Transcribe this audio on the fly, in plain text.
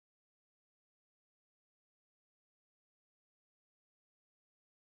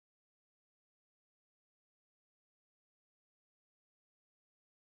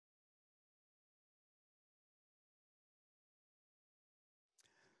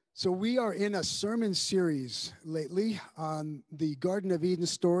So we are in a sermon series lately on the Garden of Eden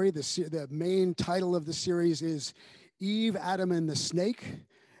story. The main title of the series is Eve, Adam, and the Snake.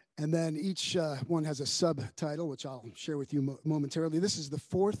 And then each one has a subtitle, which I'll share with you momentarily. This is the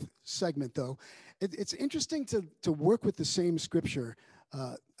fourth segment, though. It's interesting to work with the same scripture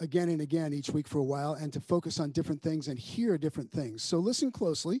again and again each week for a while and to focus on different things and hear different things. So listen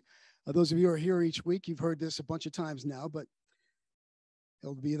closely. Those of you who are here each week, you've heard this a bunch of times now, but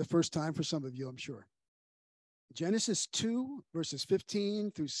it'll be the first time for some of you, I'm sure. Genesis 2, verses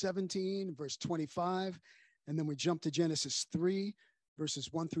 15 through 17, verse 25. And then we jump to Genesis 3, verses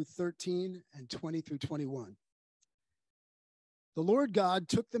 1 through 13 and 20 through 21. The Lord God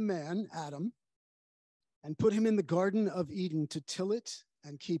took the man, Adam, and put him in the Garden of Eden to till it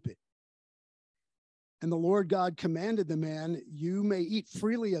and keep it. And the Lord God commanded the man, "You may eat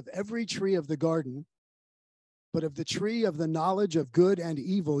freely of every tree of the garden, but of the tree of the knowledge of good and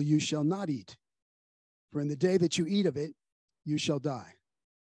evil you shall not eat. For in the day that you eat of it, you shall die."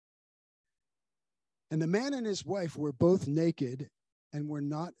 And the man and his wife were both naked and were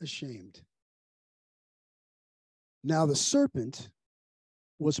not ashamed. Now the serpent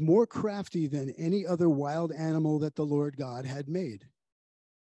was more crafty than any other wild animal that the Lord God had made.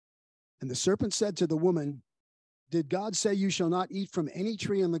 And the serpent said to the woman, "Did God say you shall not eat from any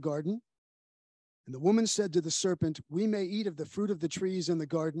tree in the garden?" And the woman said to the serpent, "We may eat of the fruit of the trees in the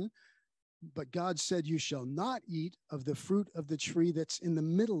garden, but God said you shall not eat of the fruit of the tree that's in the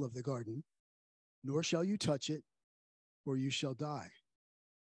middle of the garden, nor shall you touch it, or you shall die."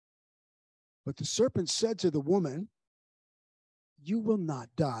 But the serpent said to the woman, "You will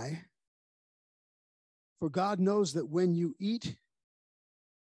not die, for God knows that when you eat,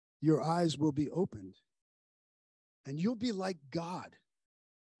 your eyes will be opened, and you'll be like God,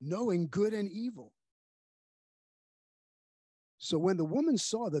 knowing good and evil." So when the woman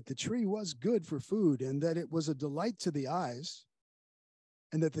saw that the tree was good for food and that it was a delight to the eyes,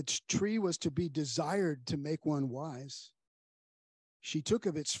 and that the tree was to be desired to make one wise, she took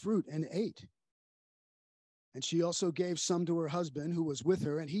of its fruit and ate. And she also gave some to her husband who was with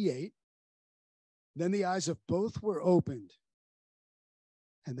her, and he ate. Then the eyes of both were opened,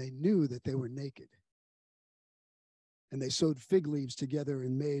 and they knew that they were naked. And they sewed fig leaves together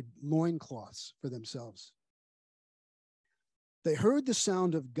and made loincloths for themselves. They heard the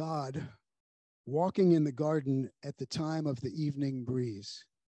sound of God walking in the garden at the time of the evening breeze.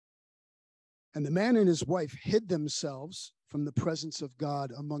 And the man and his wife hid themselves from the presence of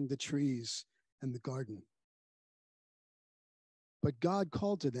God among the trees in the garden. But God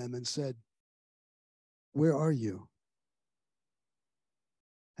called to them and said, "Where are you?"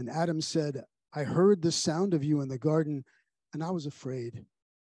 And Adam said, "I heard the sound of you in the garden, and I was afraid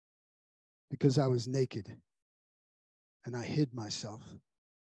because I was naked, and I hid myself."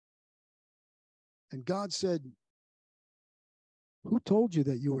 And God said, "Who told you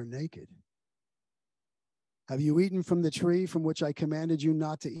that you were naked? Have you eaten from the tree from which I commanded you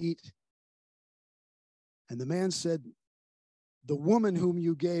not to eat?" And the man said, "The woman whom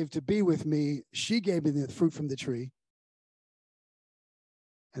you gave to be with me, she gave me the fruit from the tree,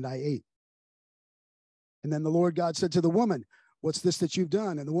 and I ate." And then the Lord God said to the woman, "What's this that you've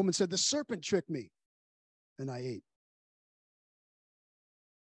done?" And the woman said, "The serpent tricked me, and I ate."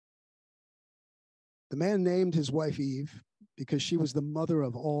 The man named his wife Eve because she was the mother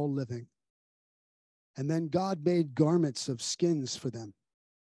of all living. And then God made garments of skins for them,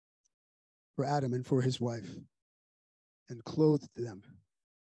 for Adam and for his wife, and clothed them.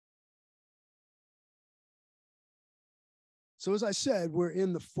 So as I said, we're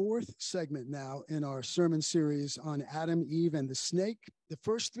in the fourth segment now in our sermon series on Adam, Eve, and the snake. The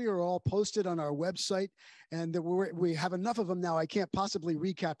first three are all posted on our website, and we have enough of them now. I can't possibly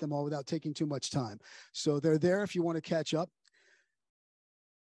recap them all without taking too much time. So they're there if you want to catch up.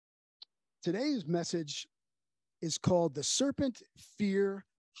 Today's message is called "The Serpent, Fear,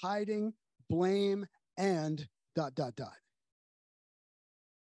 Hiding, Blame, and ...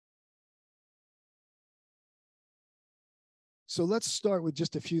 So let's start with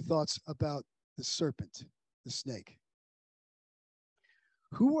just a few thoughts about the serpent, the snake.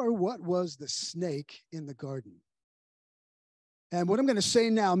 Who or what was the snake in the garden? And what I'm going to say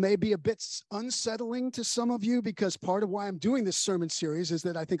now may be a bit unsettling to some of you, because part of why I'm doing this sermon series is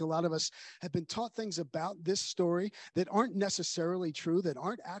that I think a lot of us have been taught things about this story that aren't necessarily true, that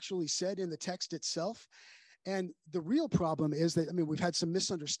aren't actually said in the text itself. And the real problem is that, we've had some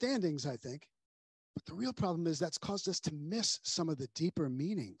misunderstandings, I think. But the real problem is that's caused us to miss some of the deeper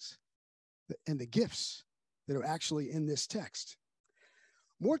meanings and the gifts that are actually in this text.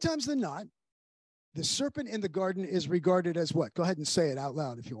 More times than not, The serpent in the garden is regarded as what? Go ahead and say it out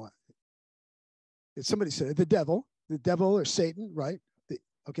loud if you want. Did somebody say it? The devil or Satan, right?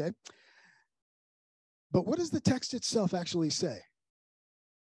 Okay. But what does the text itself actually say?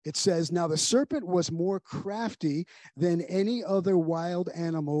 It says, now the serpent was more crafty than any other wild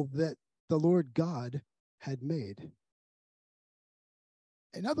animal that the Lord God had made.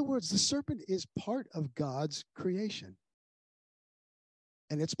 In other words, the serpent is part of God's creation.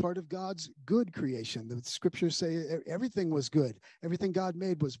 And it's part of God's good creation. The scriptures say everything was good. Everything God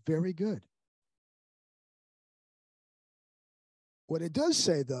made was very good. What it does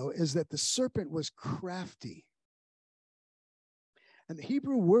say, though, is that the serpent was crafty. And the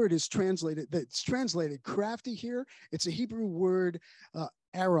Hebrew word is it's translated crafty here. It's a Hebrew word,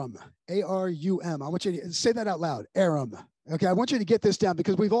 arum, A-R-U-M. I want you to say that out loud, arum. Okay, I want you to get this down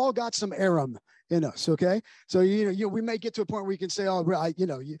because we've all got some arum in us, okay? So, we may get to a point where you can say, oh,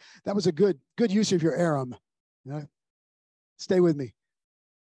 that was a good use of your arum. Stay with me.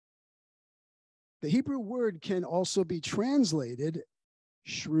 The Hebrew word can also be translated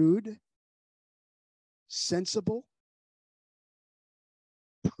shrewd, sensible,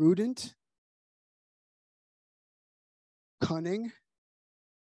 prudent, cunning,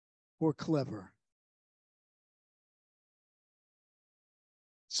 or clever.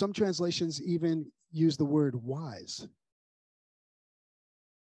 Some translations even use the word wise.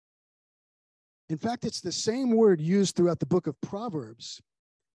 In fact, it's the same word used throughout the book of Proverbs.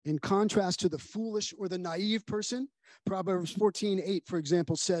 In contrast to the foolish or the naive person, Proverbs 14:8, for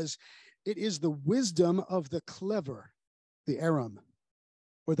example, says, it is the wisdom of the clever, the arum,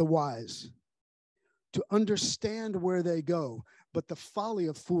 or the wise, to understand where they go, but the folly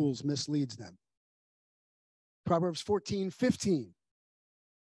of fools misleads them. Proverbs 14:15,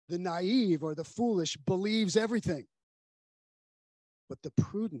 the naive or the foolish believes everything, but the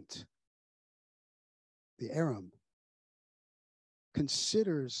prudent, the arum,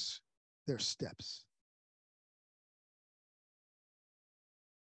 considers their steps.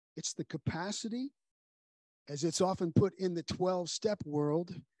 It's the capacity, as it's often put in the 12-step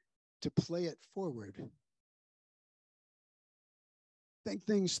world, to play it forward. Think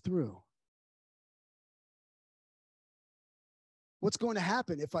things through. What's going to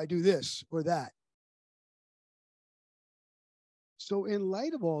happen if I do this or that? So in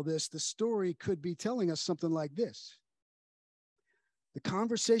light of all this, the story could be telling us something like this. The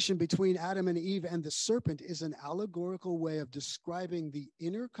conversation between Adam and Eve and the serpent is an allegorical way of describing the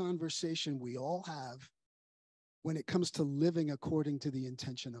inner conversation we all have when it comes to living according to the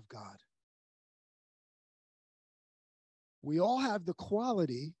intention of God. We all have the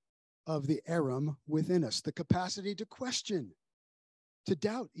quality of the arum within us, the capacity to question, to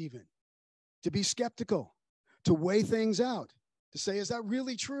doubt even, to be skeptical, to weigh things out, to say, is that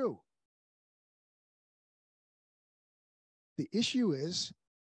really true? The issue is,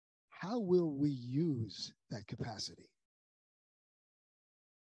 how will we use that capacity?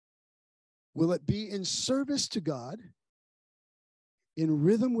 Will it be in service to God, in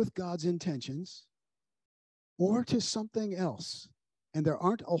rhythm with God's intentions, or to something else? And there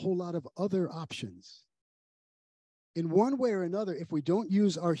aren't a whole lot of other options. In one way or another, if we don't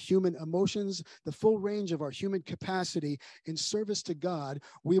use our human emotions, the full range of our human capacity in service to God,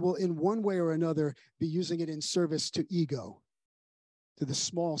 we will in one way or another be using it in service to ego, to the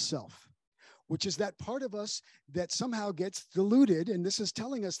small self, which is that part of us that somehow gets diluted. And this is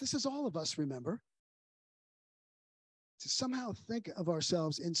telling us, this is all of us, remember, to somehow think of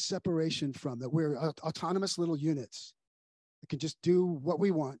ourselves in separation from that. We're autonomous little units that can just do what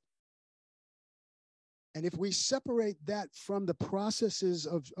we want. And if we separate that from the processes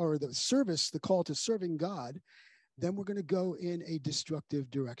of, or the service, the call to serving God, then we're going to go in a destructive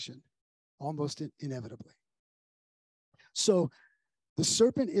direction, almost inevitably. So the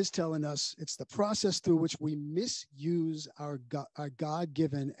serpent is telling us it's the process through which we misuse our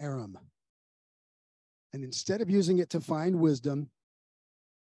God-given arum. And instead of using it to find wisdom,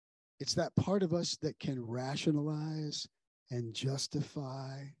 it's that part of us that can rationalize and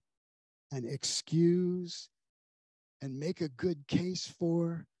justify and excuse and make a good case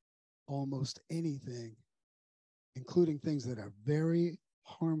for almost anything, including things that are very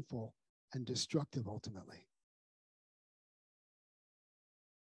harmful and destructive ultimately.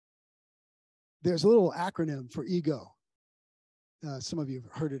 There's a little acronym for ego. Some of you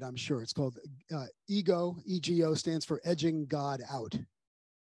have heard it, I'm sure. It's called ego. EGO stands for edging God out.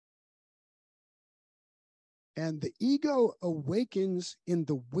 And the ego awakens in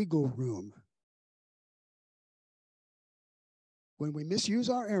the wiggle room when we misuse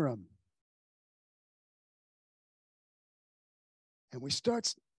our arum and we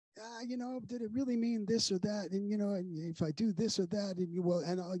start did it really mean this or that? And, and if I do this or that,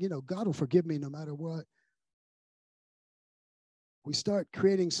 and God will forgive me no matter what. We start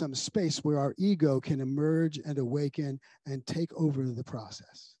creating some space where our ego can emerge and awaken and take over the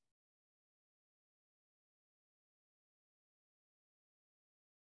process.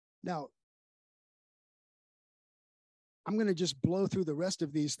 Now, I'm going to just blow through the rest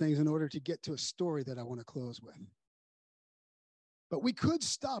of these things in order to get to a story that I want to close with. But we could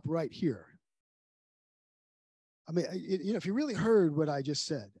stop right here. I mean, if you really heard what I just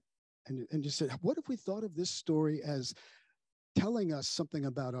said and just said, what if we thought of this story as telling us something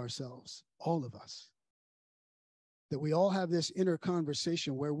about ourselves, all of us, that we all have this inner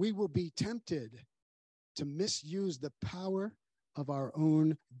conversation where we will be tempted to misuse the power of our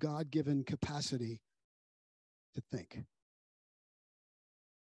own God-given capacity to think.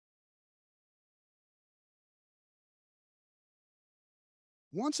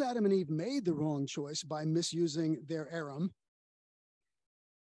 Once Adam and Eve made the wrong choice by misusing their arum,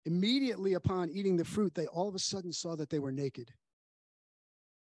 immediately upon eating the fruit, they all of a sudden saw that they were naked.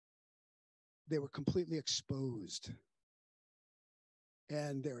 They were completely exposed.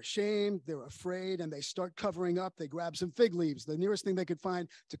 And they're ashamed, they're afraid, and they start covering up. They grab some fig leaves, the nearest thing they could find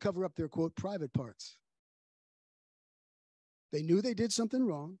to cover up their, quote, private parts. They knew they did something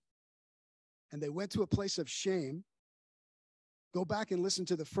wrong, and they went to a place of shame. Go back and listen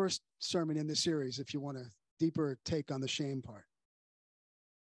to the first sermon in the series if you want a deeper take on the shame part.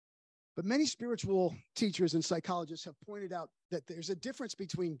 But many spiritual teachers and psychologists have pointed out that there's a difference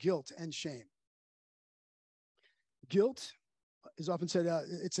between guilt and shame. Guilt is often said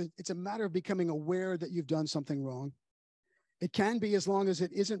it's a matter of becoming aware that you've done something wrong. It can be, as long as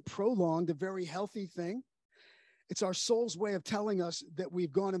it isn't prolonged, a very healthy thing. It's our soul's way of telling us that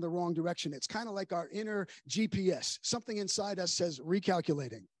we've gone in the wrong direction. It's kind of like our inner GPS. Something inside us says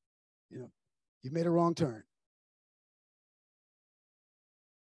recalculating. You've made a wrong turn.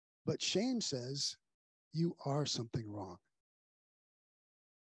 But shame says you are something wrong.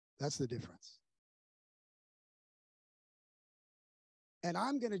 That's the difference. And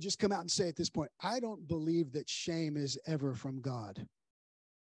I'm going to just come out and say at this point, I don't believe that shame is ever from God.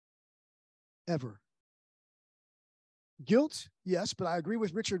 Ever. Guilt, yes, but I agree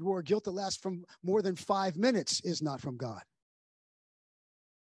with Richard Rohr. Guilt that lasts from more than 5 minutes is not from God.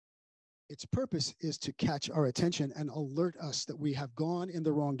 Its purpose is to catch our attention and alert us that we have gone in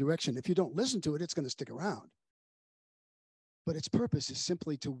the wrong direction. If you don't listen to it, it's going to stick around. But its purpose is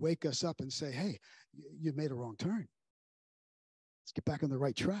simply to wake us up and say, hey, you've made a wrong turn. Let's get back on the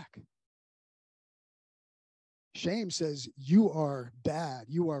right track. Shame says you are bad,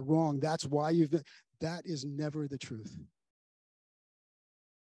 you are wrong. That's why you've been. That is never the truth.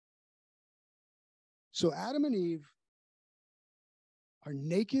 So Adam and Eve are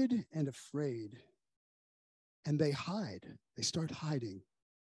naked and afraid, and they hide. They start hiding.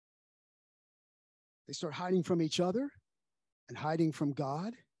 They start hiding from each other and hiding from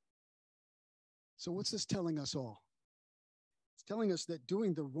God. So what's this telling us all? It's telling us that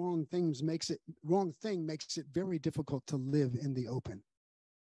doing the wrong thing makes it very difficult to live in the open.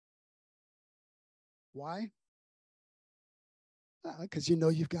 Why? Because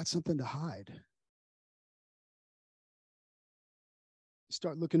you've got something to hide.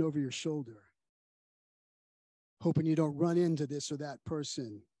 Start looking over your shoulder, hoping you don't run into this or that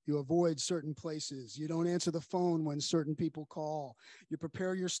person. You avoid certain places. You don't answer the phone when certain people call. You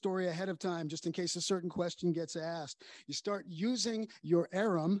prepare your story ahead of time just in case a certain question gets asked. You start using your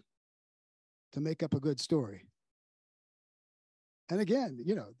arum to make up a good story. And again,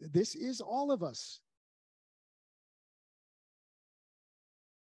 this is all of us.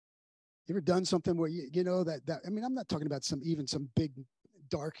 You ever done something where I'm not talking about some big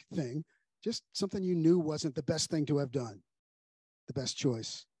dark thing, just something you knew wasn't the best thing to have done, the best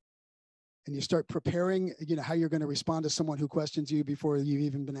choice. And you start preparing, how you're going to respond to someone who questions you before you've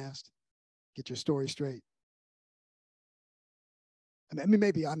even been asked. Get your story straight. I mean,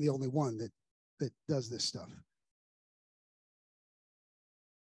 maybe I'm the only one that does this stuff.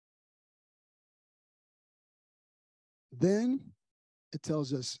 Then it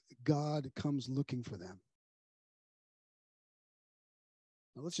tells us God comes looking for them.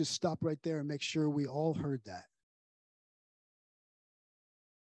 Now let's just stop right there and make sure we all heard that.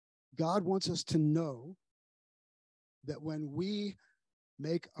 God wants us to know that when we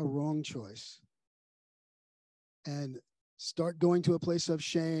make a wrong choice and start going to a place of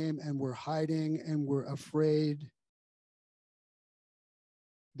shame and we're hiding and we're afraid,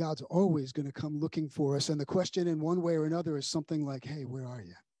 God's always going to come looking for us. And the question in one way or another is something like, hey, where are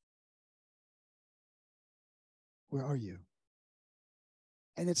you? Where are you?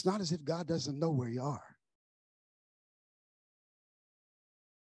 And it's not as if God doesn't know where you are.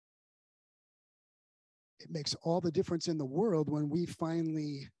 It makes all the difference in the world when we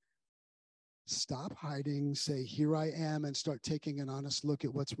finally stop hiding, say, here I am, and start taking an honest look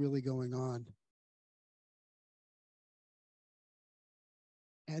at what's really going on.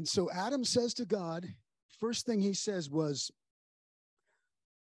 And so Adam says to God, first thing he says was,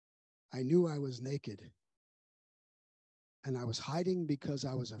 I knew I was naked, and I was hiding because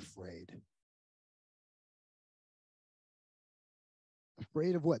I was afraid.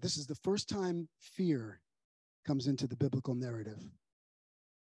 Afraid of what? This is the first time fear comes into the biblical narrative.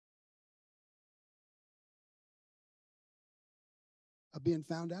 Of being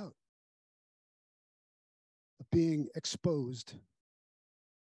found out, of being exposed.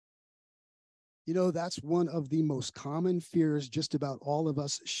 You know, that's one of the most common fears just about all of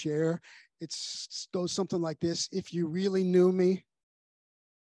us share. It goes something like this: if you really knew me,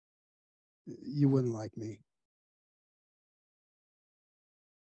 you wouldn't like me.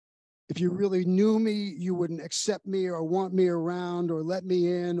 If you really knew me, you wouldn't accept me or want me around or let me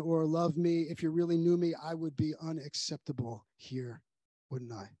in or love me. If you really knew me, I would be unacceptable here,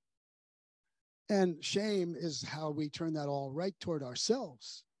 wouldn't I? And shame is how we turn that all right toward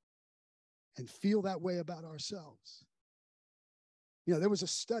ourselves and feel that way about ourselves. You know, there was a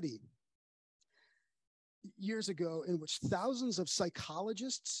study years ago in which thousands of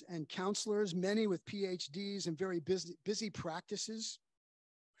psychologists and counselors, many with PhDs and very busy practices,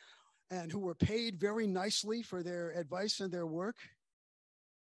 and who were paid very nicely for their advice and their work,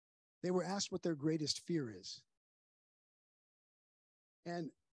 they were asked what their greatest fear is. And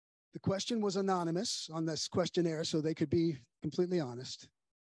the question was anonymous on this questionnaire, so they could be completely honest.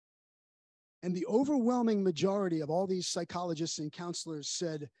 And the overwhelming majority of all these psychologists and counselors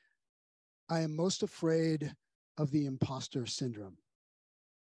said, I am most afraid of the imposter syndrome.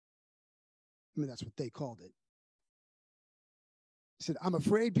 I mean, that's what they called it. He said, I'm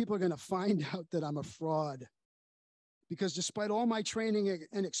afraid people are going to find out that I'm a fraud because despite all my training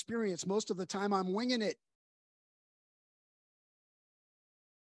and experience, most of the time I'm winging it.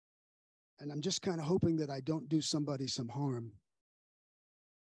 And I'm just kind of hoping that I don't do somebody some harm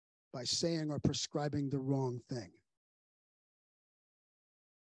by saying or prescribing the wrong thing.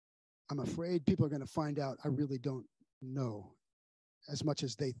 I'm afraid people are going to find out I really don't know as much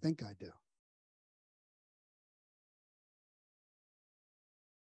as they think I do.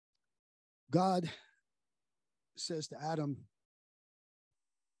 God says to Adam,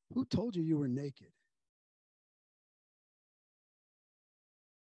 who told you you were naked?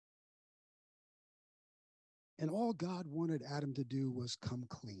 And all God wanted Adam to do was come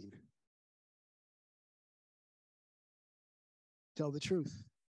clean. Tell the truth.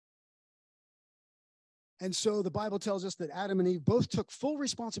 And so the Bible tells us that Adam and Eve both took full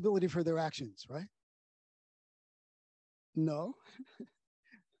responsibility for their actions, right? No,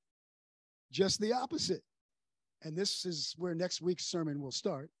 just the opposite. And this is where next week's sermon will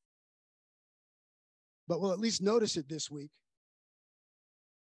start. But we'll at least notice it this week.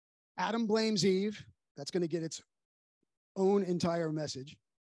 Adam blames Eve. That's going to get its own entire message.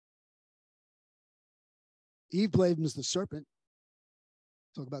 Eve blames the serpent.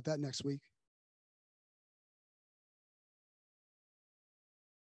 Talk about that next week.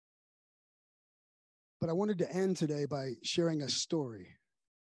 But I wanted to end today by sharing a story.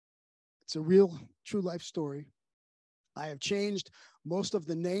 It's a real, true life story. I have changed most of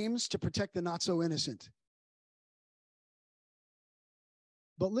the names to protect the not so innocent.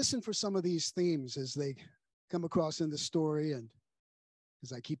 But listen for some of these themes as they come across in the story. And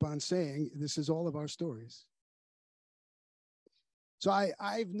as I keep on saying, this is all of our stories. So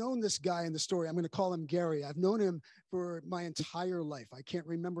I've known this guy in the story. I'm going to call him Gary. I've known him for my entire life. I can't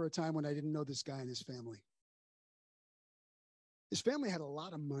remember a time when I didn't know this guy and his family. His family had a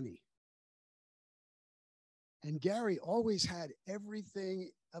lot of money. And Gary always had everything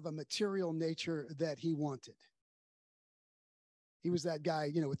of a material nature that he wanted. He was that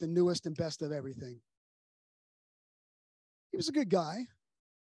guy, with the newest and best of everything. He was a good guy.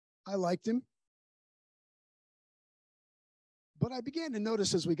 I liked him. But I began to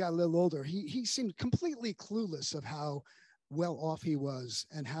notice as we got a little older, he seemed completely clueless of how well off he was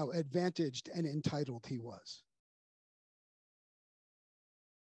and how advantaged and entitled he was.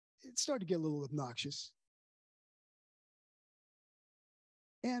 It started to get a little obnoxious.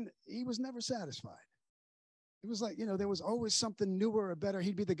 And he was never satisfied. It was like, there was always something newer or better.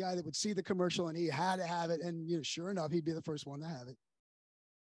 He'd be the guy that would see the commercial and he had to have it. And, sure enough, he'd be the first one to have it.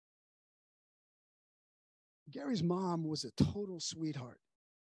 Gary's mom was a total sweetheart.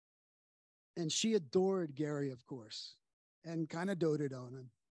 And she adored Gary, of course. and kind of doted on him.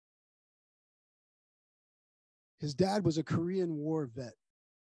 His dad was a Korean War vet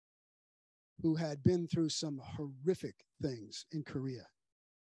who had been through some horrific things in Korea.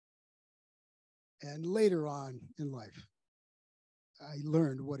 And later on in life, I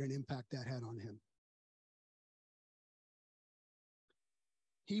learned what an impact that had on him.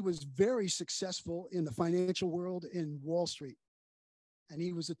 He was very successful in the financial world in Wall Street. And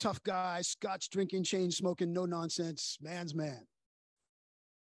he was a tough guy, scotch drinking, chain smoking, no nonsense, man's man.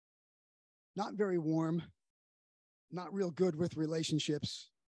 Not very warm, not real good with relationships.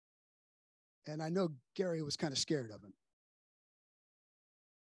 And I know Gary was kind of scared of him.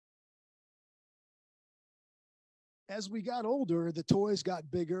 As we got older, the toys got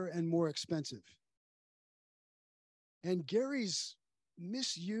bigger and more expensive. And Gary's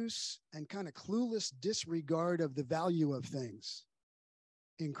misuse and kind of clueless disregard of the value of things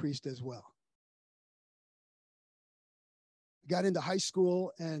increased as well. Got into high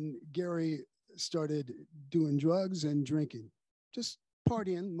school and Gary started doing drugs and drinking, just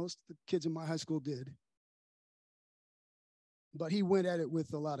partying. Most of the kids in my high school did. But he went at it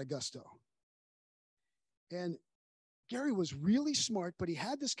with a lot of gusto. And Gary was really smart, but he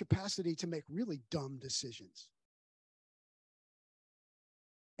had this capacity to make really dumb decisions.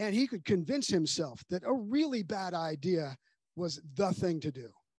 And he could convince himself that a really bad idea was the thing to do.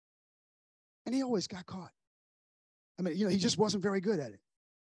 And he always got caught. I mean, he just wasn't very good at it.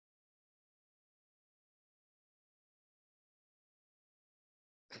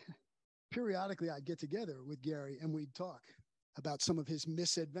 Periodically, I'd get together with Gary and we'd talk about some of his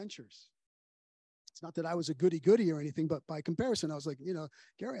misadventures. It's not that I was a goody-goody or anything, but by comparison, I was like,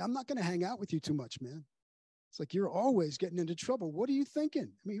 Gary, I'm not going to hang out with you too much, man. It's like, you're always getting into trouble. What are you thinking?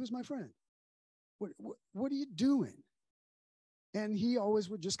 I mean, he was my friend. What are you doing? And he always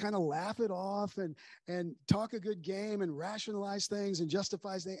would just kind of laugh it off and talk a good game and rationalize things and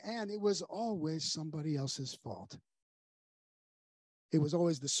justify things. And it was always somebody else's fault. It was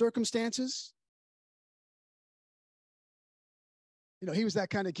always the circumstances. He was that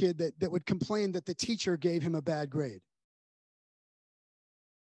kind of kid that would complain that the teacher gave him a bad grade.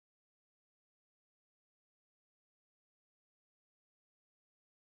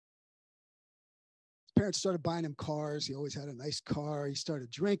 His parents started buying him cars. He always had a nice car. He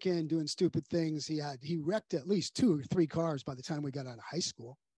started drinking, doing stupid things. He wrecked at least 2 or 3 cars by the time we got out of high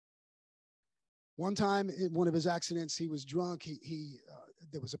school. One time in one of his accidents, he was drunk.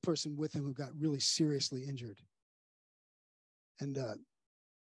 There was a person with him who got really seriously injured. And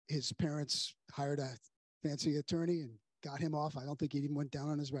his parents hired a fancy attorney and got him off. I don't think he even went down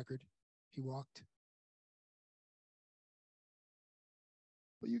on his record. He walked.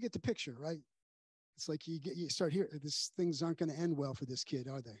 But you get the picture, right? It's like you start hearing things aren't going to end well for this kid,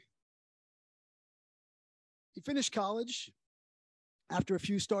 are they? He finished college after a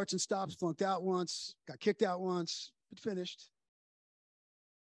few starts and stops, flunked out once, got kicked out once, but finished.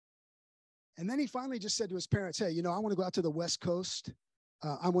 And then he finally just said to his parents, hey, I want to go out to the West Coast.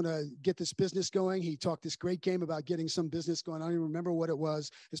 I want to get this business going. He talked this great game about getting some business going. I don't even remember what it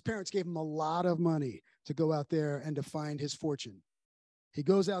was. His parents gave him a lot of money to go out there and to find his fortune. He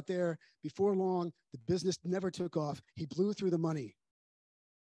goes out there. Before long, the business never took off. He blew through the money.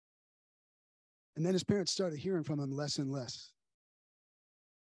 And then his parents started hearing from him less and less.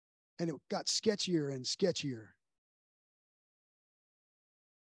 And it got sketchier and sketchier.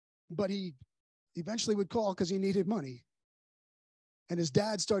 But he eventually would call because he needed money. And his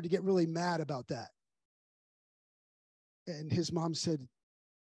dad started to get really mad about that. And his mom said,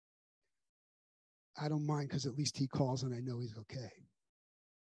 I don't mind because at least he calls and I know he's okay.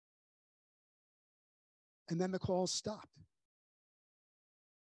 And then the calls stopped.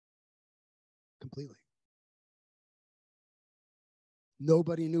 Completely.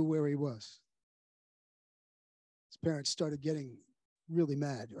 Nobody knew where he was. His parents started getting really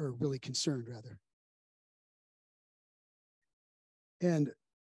mad, or really concerned, rather. And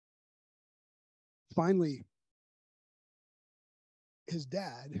finally, his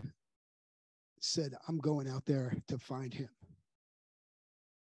dad said, I'm going out there to find him.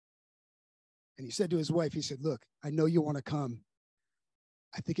 And he said to his wife, he said, look, I know you want to come.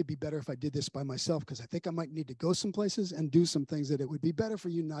 I think it'd be better if I did this by myself because I think I might need to go some places and do some things that it would be better for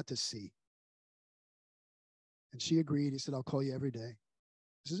you not to see. And she agreed. He said, I'll call you every day.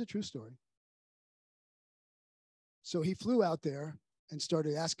 This is a true story. So he flew out there and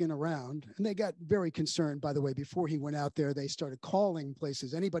started asking around. And they got very concerned, by the way. Before he went out there, they started calling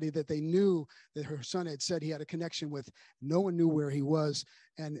places. Anybody that they knew that her son had said he had a connection with, no one knew where he was.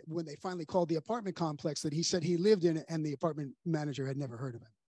 And when they finally called the apartment complex that he said he lived in, and the apartment manager had never heard of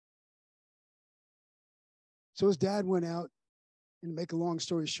him. So his dad went out, and to make a long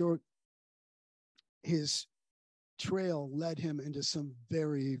story short, his trail led him into some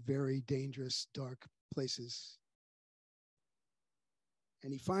very, very dangerous, dark places.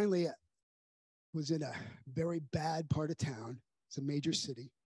 And he finally was in a very bad part of town. It's a major city.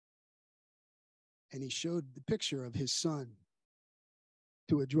 And he showed the picture of his son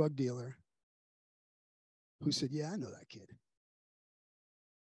to a drug dealer who said, yeah, I know that kid.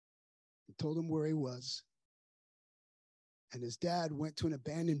 He told him where he was. And his dad went to an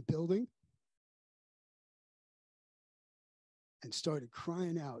abandoned building and started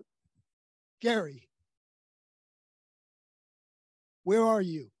crying out, Gary, where are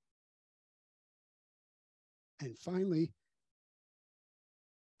you? And finally,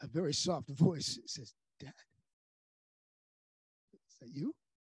 a very soft voice says, Dad, is that you?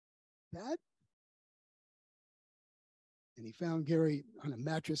 Dad? And he found Gary on a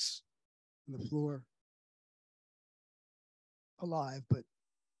mattress on the floor, alive, but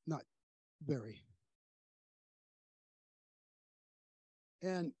not very.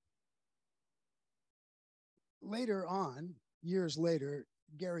 And later on, years later,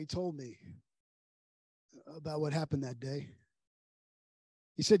 Gary told me about what happened that day.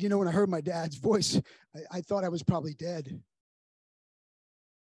 He said, when I heard my dad's voice, I thought I was probably dead.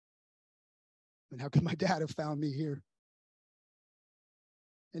 And how could my dad have found me here?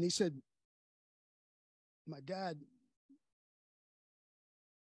 And he said, my dad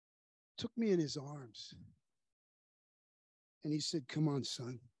took me in his arms. And he said, come on,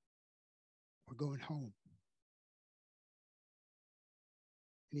 son, we're going home.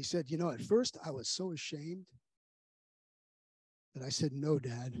 And he said, at first I was so ashamed that I said, no,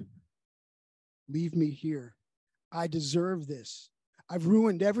 Dad, leave me here. I deserve this. I've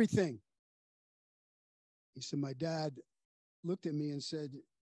ruined everything. He said, my dad looked at me and said,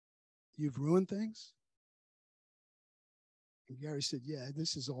 you've ruined things? And Gary said, yeah,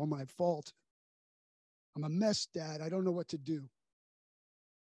 this is all my fault. I'm a mess, Dad. I don't know what to do.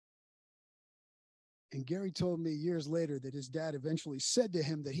 And Gary told me years later that his dad eventually said to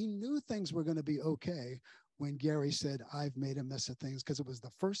him that he knew things were going to be okay when Gary said, I've made a mess of things, because it was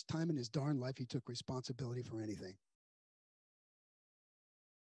the first time in his darn life he took responsibility for anything.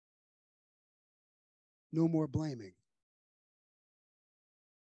 No more blaming.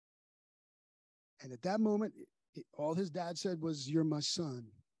 And at that moment, all his dad said was, you're my son.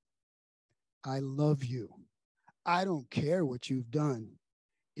 I love you. I don't care what you've done.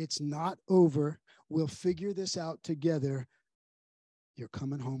 It's not over. We'll figure this out together. You're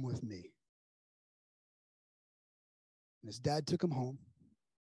coming home with me. And his dad took him home.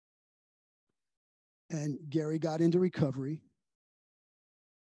 And Gary got into recovery.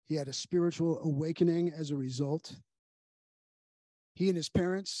 He had a spiritual awakening as a result. He and his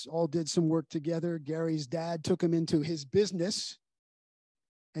parents all did some work together. Gary's dad took him into his business.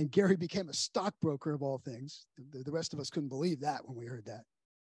 And Gary became a stockbroker of all things. The rest of us couldn't believe that when we heard that.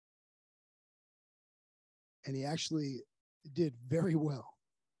 And he actually did very well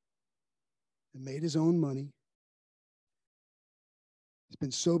and made his own money. He's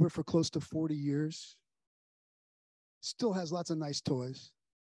been sober for close to 40 years. Still has lots of nice toys.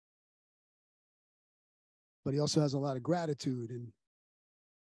 But he also has a lot of gratitude and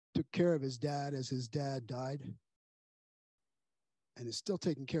took care of his dad as his dad died. And is still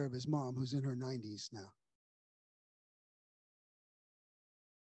taking care of his mom, who's in her 90s now.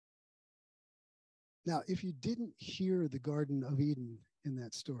 Now, if you didn't hear the Garden of Eden in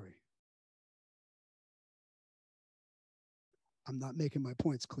that story, I'm not making my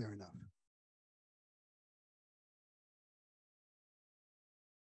points clear enough.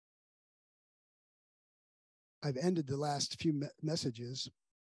 I've ended the last few messages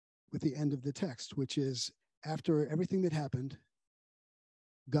with the end of the text, which is, after everything that happened,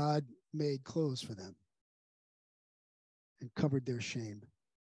 God made clothes for them and covered their shame.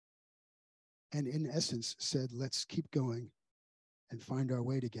 And in essence said, let's keep going and find our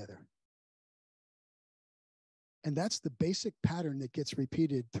way together. And that's the basic pattern that gets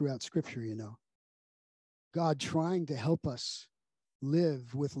repeated throughout Scripture, God trying to help us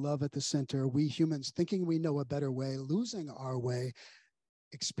live with love at the center, we humans thinking we know a better way, losing our way,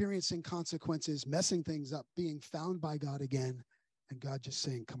 experiencing consequences, messing things up, being found by God again, and God just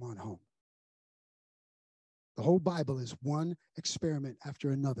saying, come on home. The whole Bible is one experiment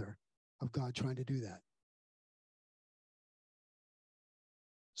after another of God trying to do that.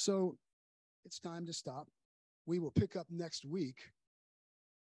 So it's time to stop. We will pick up next week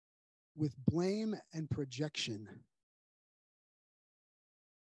with blame and projection.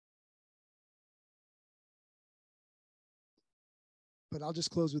 But I'll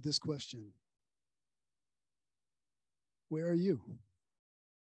just close with this question. Where are you?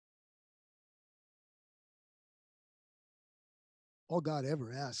 All God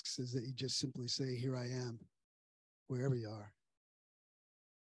ever asks is that you just simply say, here I am, wherever you are.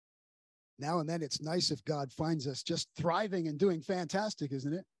 Now and then it's nice if God finds us just thriving and doing fantastic,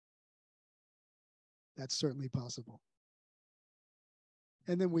 isn't it? That's certainly possible.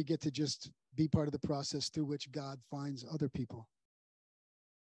 And then we get to just be part of the process through which God finds other people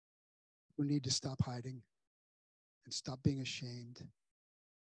who need to stop hiding and stop being ashamed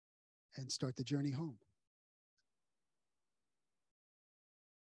and start the journey home.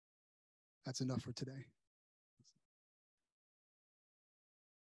 That's enough for today.